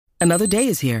Another day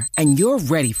is here, and you're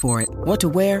ready for it. What to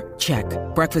wear? Check.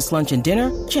 Breakfast, lunch, and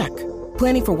dinner? Check.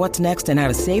 Planning for what's next and how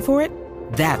to save for it?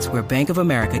 That's where Bank of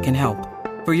America can help.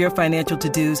 For your financial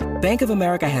to-dos, Bank of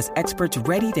America has experts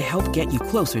ready to help get you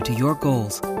closer to your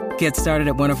goals. Get started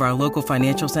at one of our local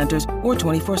financial centers or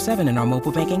 24/7 in our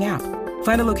mobile banking app.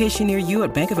 Find a location near you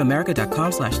at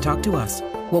bankofamerica.com/talktous.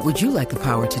 What would you like the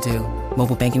power to do?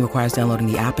 Mobile banking requires downloading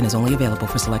the app and is only available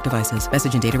for select devices.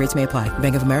 Message and data rates may apply.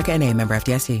 Bank of America N.A., member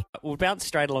FDIC. We'll bounce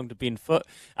straight along to Ben Foote.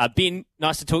 Ben,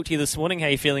 nice to talk to you this morning. How are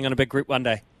you feeling on a big Group 1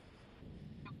 day?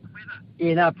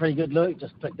 Yeah, no, pretty good, Luke.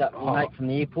 Just picked up my mate from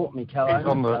the airport, my co-owner. He's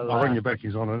on I'll ring you back,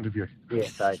 he's on an interview. Yeah,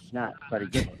 so, no, it's pretty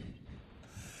good.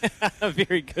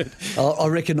 Very good. I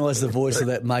recognise the voice of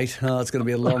that mate. Oh, it's going to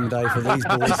be a long day for these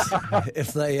boys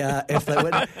if they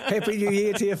win. Happy New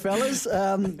Year to you, fellas.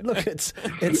 Look, it's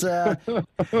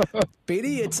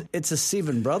Betty. It's a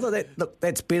 7, brother.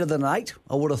 That's better than 8.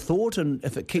 I would have thought. And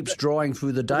if it keeps drying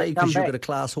through the day because you've got a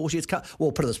class horse,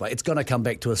 well, put it this way: it's going to come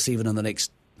back to a 7 in the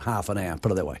next half an hour.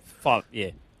 Put it that way. 5,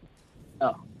 yeah.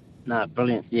 Oh, no,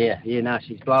 brilliant. Yeah, no,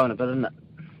 she's blowing a bit, isn't it?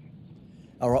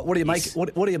 All right, what do you make?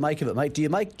 What do you make of it, mate? Do you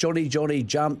make Johnny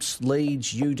jumps,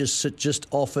 leads, you just sit just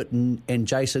off it, and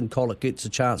Jason Collett gets a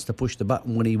chance to push the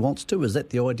button when he wants to? Is that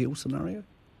the ideal scenario?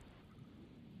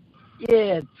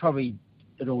 Yeah, probably.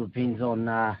 It all depends on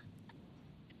the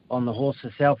horse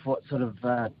herself. What sort of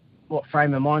what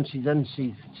frame of mind she's in.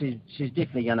 She's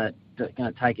definitely going to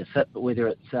take a sit, but whether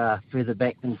it's further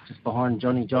back than just behind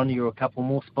Johnny or a couple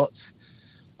more spots,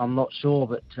 I'm not sure,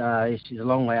 but she's a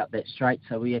long way up that straight,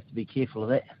 so we have to be careful of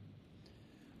that.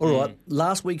 All right,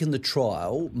 last week in the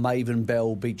trial, Maven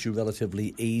Bell beat you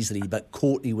relatively easily, but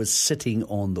Courtney was sitting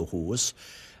on the horse.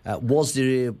 Was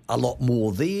there a lot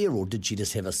more there, or did she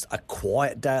just have a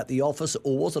quiet day at the office,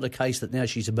 or was it a case that now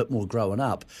she's a bit more grown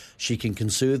up, she can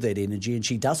conserve that energy and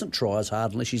she doesn't try as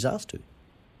hard unless she's asked to?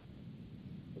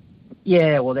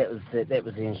 Yeah, well, that was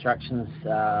the instructions,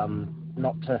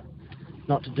 not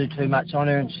to do too much on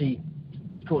her, and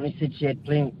Courtney said she had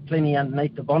plenty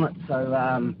underneath the bonnet, so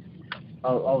I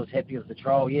was happy with the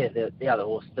trial. Yeah, the other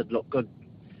horse did look good,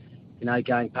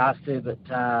 going past her, but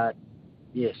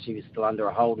she was still under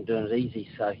a hold and doing it easy.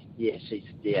 So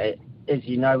as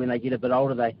you know, when they get a bit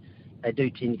older, they do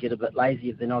tend to get a bit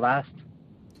lazy if they're not asked.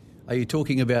 Are you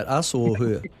talking about us or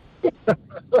her?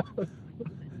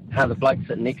 The bloke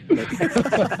sitting next to me.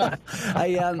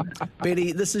 Hey,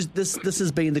 Betty, this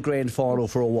has been the grand final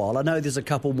for a while. I know there's a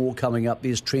couple more coming up.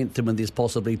 There's Trentham and there's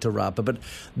possibly Te Rapa, but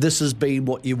this has been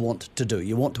what you want to do.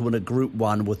 You want to win a Group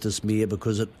 1 with this mare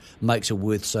because it makes it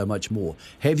worth so much more.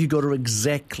 Have you got her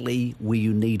exactly where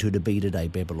you need her to be today,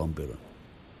 Babylon Burra?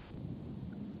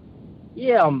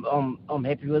 Yeah, I'm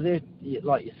happy with her.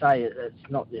 Like you say, it's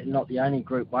not the only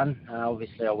Group 1.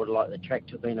 Obviously, I would have liked the track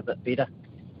to have been a bit better.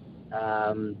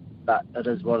 But it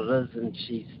is what it is, and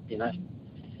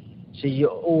she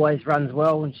always runs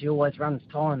well and she always runs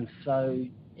times. So,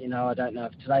 I don't know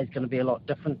if today's going to be a lot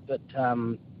different, but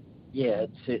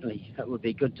it would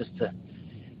be good just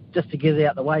to get it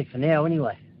out the way for now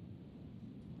anyway.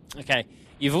 Okay.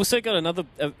 You've also got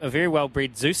a very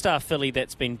well-bred Zoostar filly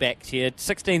that's been backed here.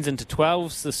 16s into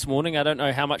 12s this morning. I don't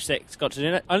know how much that's got to do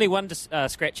in it. Only one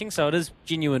scratching, so it is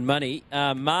genuine money.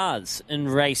 Mars in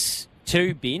race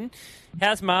 2, Ben.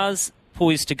 How's Mars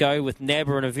poised to go with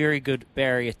Nabber in a very good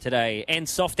barrier today, and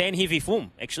soft and heavy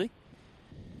form, actually?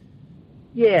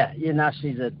 Yeah, she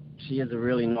is a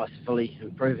really nice filly,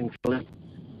 improving filly.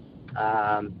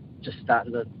 Just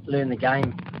starting to learn the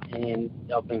game, and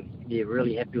I've been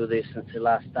really happy with her since her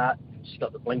last start. She's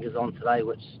got the blinkers on today,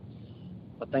 which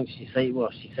I think she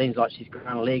seems like she's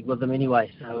grown a leg with them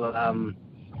anyway. So I'm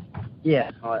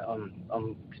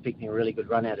expecting a really good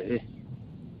run out of her.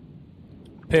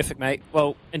 Perfect, mate.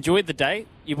 Well, enjoy the day.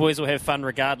 You boys will have fun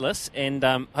regardless, and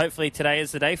hopefully today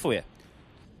is the day for you.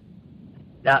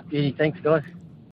 Beauty. Thanks, guys.